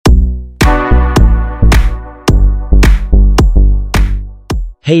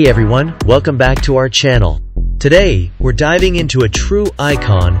Hey everyone, welcome back to our channel. Today, we're diving into a true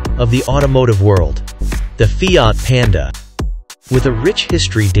icon of the automotive world, the Fiat Panda. With a rich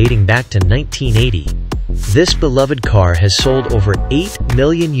history dating back to 1980, this beloved car has sold over 8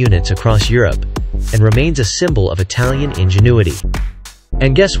 million units across Europe and remains a symbol of Italian ingenuity.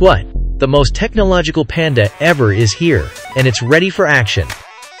 And guess what? The most technological Panda ever is here, and it's ready for action.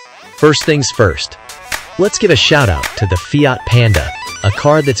 First things first, let's give a shout out to the Fiat Panda, a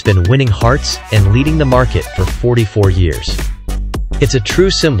car that's been winning hearts and leading the market for 44 years. It's a true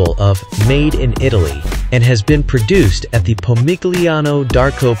symbol of made in Italy and has been produced at the Pomigliano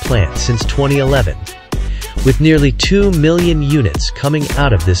d'Arco plant since 2011, with nearly 2 million units coming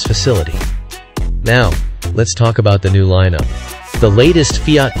out of this facility. Now, let's talk about the new lineup. The latest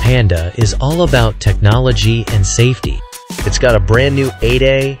Fiat Panda is all about technology and safety. It's got a brand new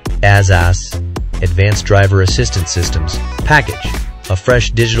 8A, ADAS, advanced driver assistance systems, package, a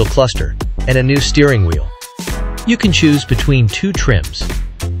fresh digital cluster, and a new steering wheel. You can choose between two trims,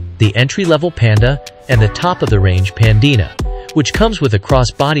 the entry-level Panda and the top-of-the-range Pandina, which comes with a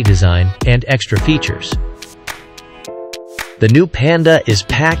cross-body design and extra features. The new Panda is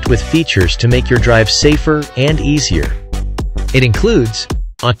packed with features to make your drive safer and easier. It includes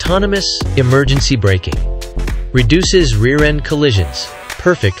autonomous emergency braking, reduces rear-end collisions,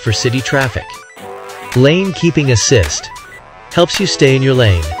 perfect for city traffic. Lane keeping assist, helps you stay in your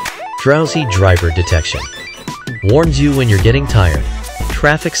lane. Drowsy driver detection, warns you when you're getting tired.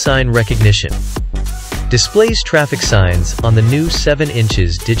 Traffic sign recognition, displays traffic signs on the new 7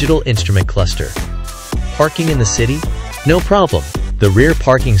 inches digital instrument cluster. Parking in the city? No problem. The rear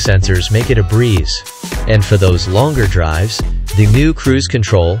parking sensors make it a breeze. And for those longer drives, the new cruise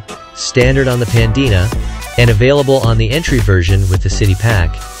control, standard on the Pandina, and available on the entry version with the City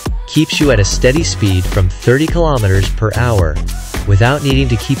Pack, keeps you at a steady speed from 30 kilometers per hour without needing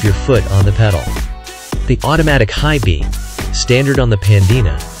to keep your foot on the pedal. The automatic high beam, standard on the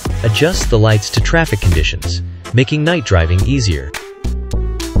Pandina, adjusts the lights to traffic conditions, making night driving easier.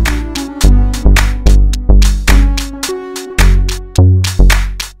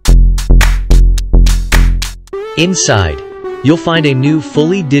 Inside, you'll find a new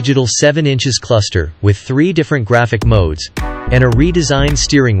fully digital 7 inches cluster with 3 different graphic modes and a redesigned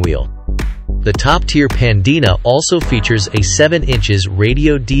steering wheel. The top-tier Pandina also features a 7 inches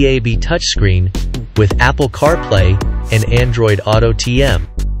radio DAB touchscreen with Apple CarPlay and Android AutoTM.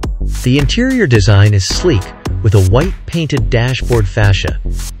 The interior design is sleek with a white painted dashboard fascia,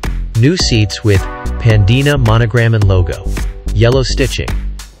 new seats with Pandina monogram and logo, yellow stitching,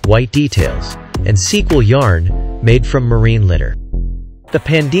 white details, and Seaqual yarn made from marine litter. The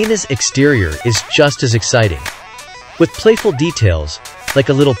Pandina's exterior is just as exciting, with playful details like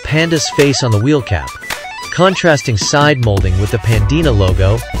a little panda's face on the wheel cap, contrasting side molding with the Pandina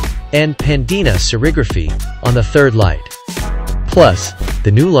logo, and Pandina serigraphy on the third light. Plus,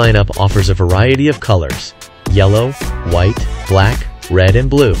 the new lineup offers a variety of colors: yellow, white, black, red, and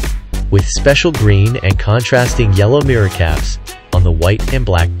blue, with special green and contrasting yellow mirror caps on the white and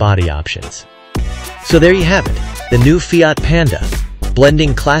black body options. So there you have it, the new Fiat Panda,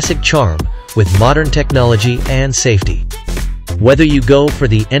 blending classic charm with modern technology and safety. Whether you go for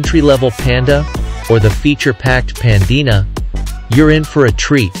the entry-level Panda or the feature-packed Pandina, you're in for a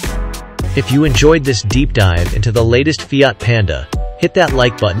treat. If you enjoyed this deep dive into the latest Fiat Panda, hit that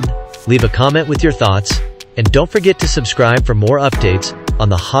like button, leave a comment with your thoughts, and don't forget to subscribe for more updates on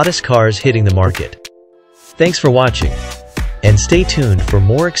the hottest cars hitting the market. Thanks for watching, and stay tuned for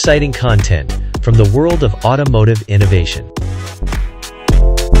more exciting content from the world of automotive innovation.